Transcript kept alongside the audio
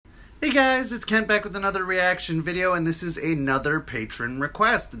Hey guys, it's Kent back with another reaction video, and this is another patron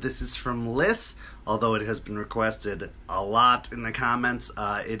request. This is from Liz, although it has been requested a lot in the comments.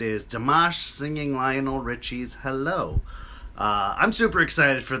 It is Dimash singing Lionel Richie's Hello. I'm super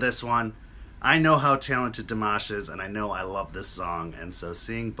excited for this one. I know how talented Dimash is, and I know I love this song, and so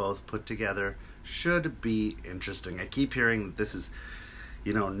seeing both put together should be interesting. I keep hearing that this is,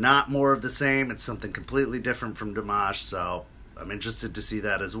 not more of the same. It's something completely different from Dimash, so I'm interested to see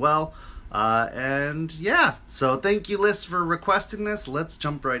that as well. And yeah, so thank you, Liz, for requesting this. Let's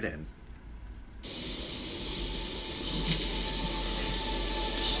jump right in.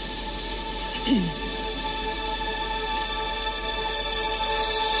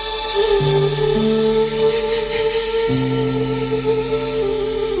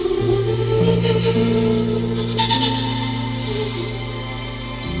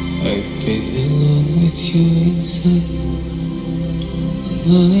 I've been alone with you inside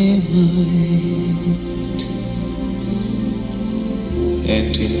my mind,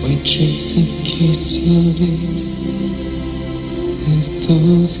 and in my dreams I've kissed your lips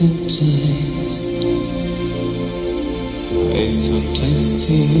 1,000 times. I sometimes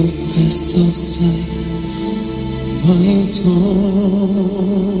see you pass outside my door.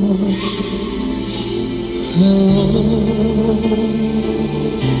 Hello,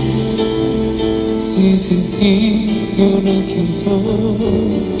 is it me you're looking for?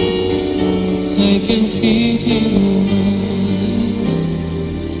 I can see it in your eyes,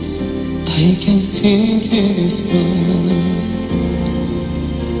 I can see it in your smile.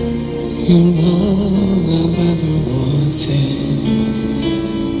 You're all I've ever wanted,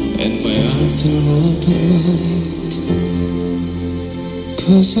 and my arms are open wide,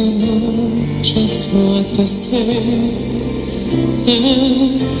 'cause I know just what to say,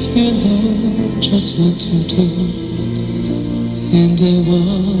 and you know just what to do, and I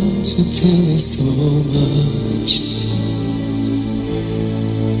want to tell you so much.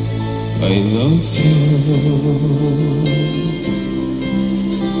 I love you.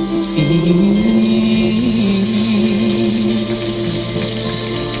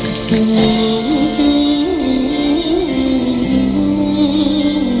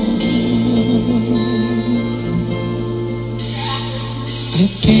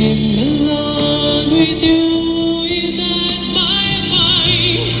 I've been alone with you inside my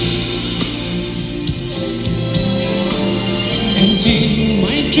mind, and in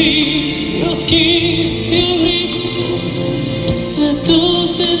my dreams I've kissed your lips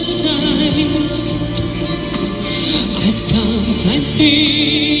 1,000 times. I sometimes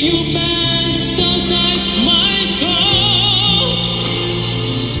see you pass outside my door.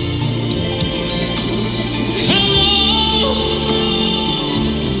 Hello,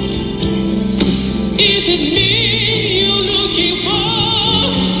 is it me you're looking for?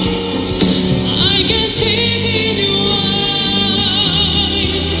 I can see it in your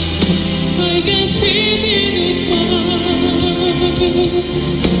eyes, I can see it in your smile.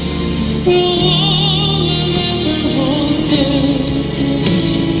 You're all I've ever wanted,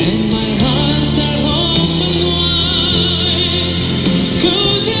 and my arms are open wide,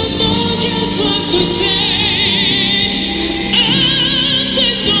 'cause you know just what to say, and I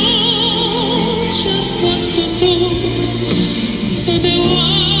know just what to do, and I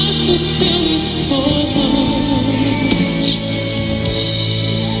want to tell you so much.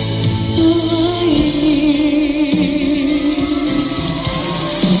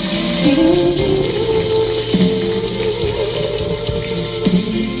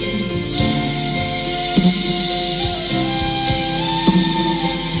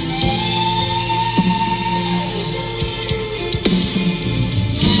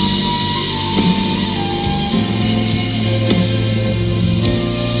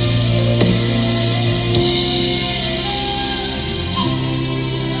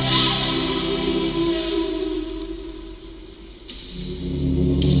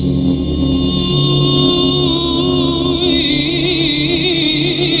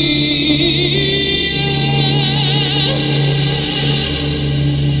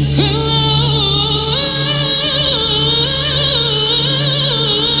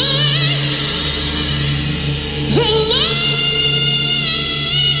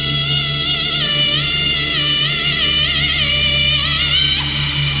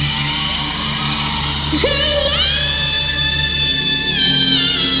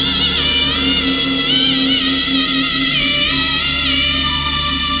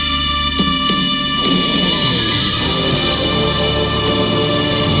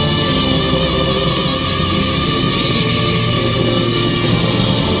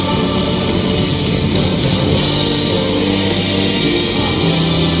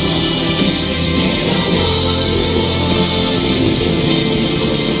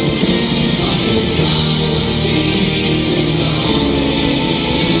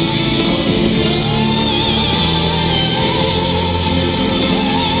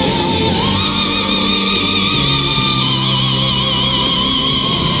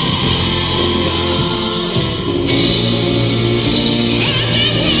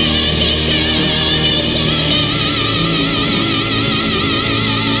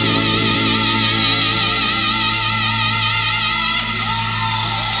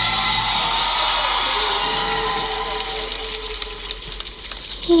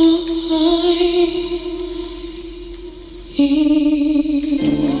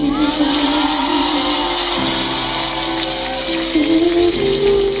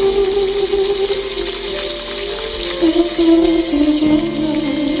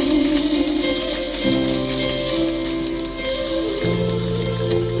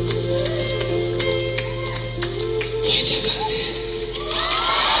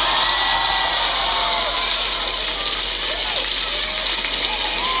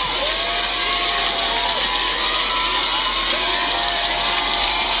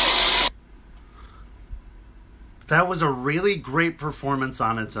 that was a really great performance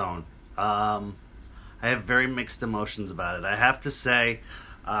on its own. I have very mixed emotions about it. I have to say,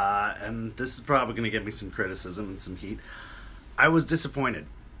 and this is probably going to get me some criticism and some heat, I was disappointed.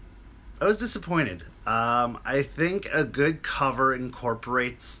 I think a good cover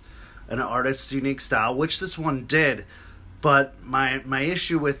incorporates an artist's unique style, which this one did, but my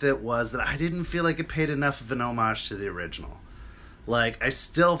issue with it was that I didn't feel like it paid enough of an homage to the original. Like, I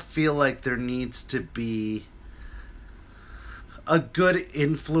still feel like there needs to be a good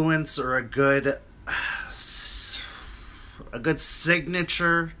influence or a good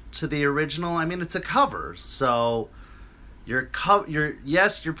signature to the original. I mean, it's a cover, so you're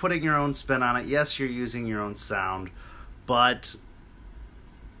putting your own spin on it. Yes, you're using your own sound, but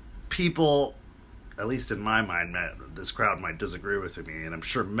people, at least in my mind, this crowd might disagree with me, and I'm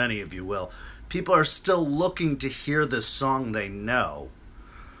sure many of you will. People are still looking to hear the song they know,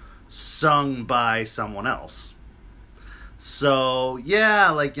 sung by someone else. So, yeah,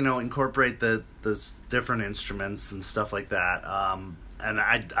 like, you know, incorporate the different instruments and stuff like that. And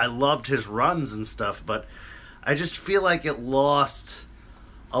I loved his runs and stuff, but I just feel like it lost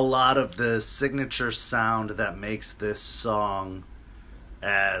a lot of the signature sound that makes this song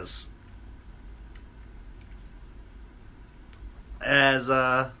as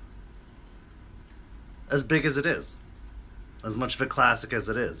big as it is, as much of a classic as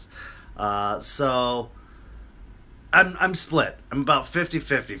it is. So I'm split. I'm about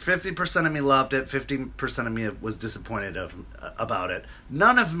 50-50. 50% of me loved it, 50% of me was disappointed about it.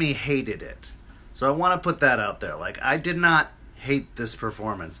 None of me hated it. So I want to put that out there. Like, I did not hate this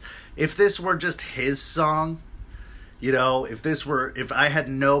performance. If this were just his song, you know, if I had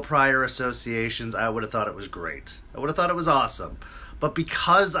no prior associations, I would have thought it was great. I would have thought it was awesome. But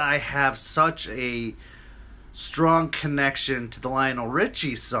because I have such a strong connection to the Lionel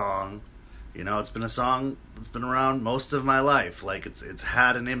Richie song, you know, it's been a song that's been around most of my life. Like, it's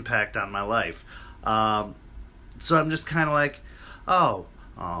had an impact on my life. So I'm just kind of like, oh.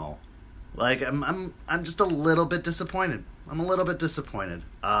 Like, I'm just a little bit disappointed.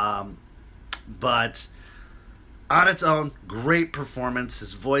 But on its own, great performance.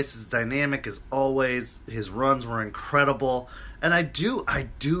 His voice is dynamic as always. His runs were incredible. And I do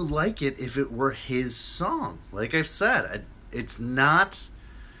like it if it were his song. Like I've said, it's not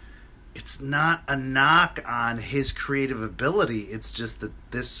a knock on his creative ability. It's just that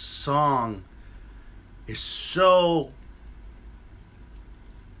this song is so...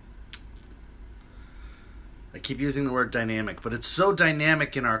 I keep using the word dynamic, but it's so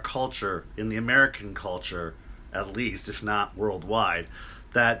dynamic in our culture, in the American culture, at least, if not worldwide,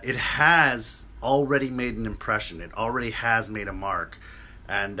 that it has already made an impression. It already has made a mark.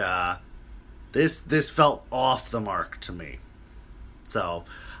 And this felt off the mark to me. So,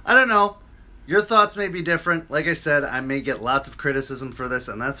 I don't know. Your thoughts may be different. Like I said, I may get lots of criticism for this,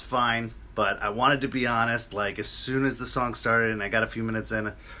 and that's fine. But I wanted to be honest. Like, as soon as the song started and I got a few minutes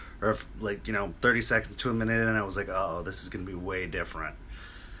in, or 30 seconds to a minute in, and I was like, oh, this is going to be way different.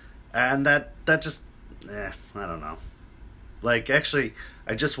 And that just, I don't know. Like, actually,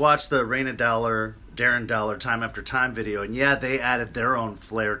 I just watched the Darren Dollar Time After Time video, and yeah, they added their own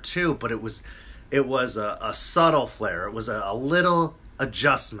flair too, but it was a subtle flair. It was a little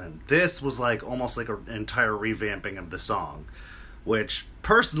adjustment. This was like almost like an entire revamping of the song, which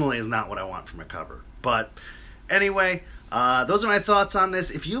personally is not what I want from a cover. But anyway, those are my thoughts on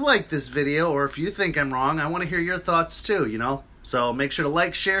this. If you like this video, or if you think I'm wrong, I want to hear your thoughts too, you know? So make sure to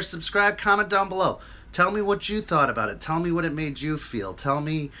like, share, subscribe, comment down below. Tell me what you thought about it. Tell me what it made you feel. Tell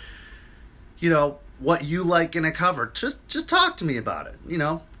me, you know, what you like in a cover. Just talk to me about it, you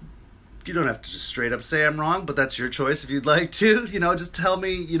know? You don't have to just straight up say I'm wrong, but that's your choice if you'd like to. You know, just tell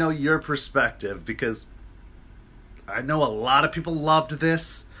me, you know, your perspective, because I know a lot of people loved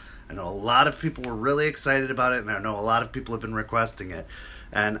this. I know a lot of people were really excited about it, and I know a lot of people have been requesting it.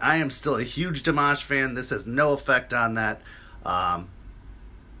 And I am still a huge Dimash fan. This has no effect on that.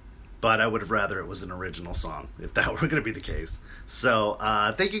 But I would have rather it was an original song, if that were going to be the case. So,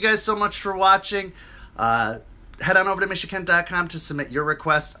 thank you guys so much for watching. Head on over to Dimash.com to submit your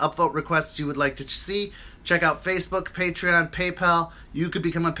requests, upvote requests you would like to see. Check out Facebook, Patreon, PayPal. You could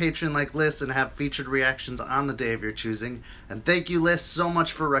become a patron like Liz and have featured reactions on the day of your choosing. And thank you, Liz, so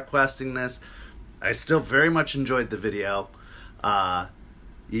much for requesting this. I still very much enjoyed the video,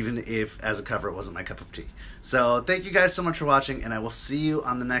 even if, as a cover, it wasn't my cup of tea. So thank you guys so much for watching, and I will see you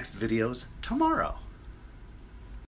on the next videos tomorrow.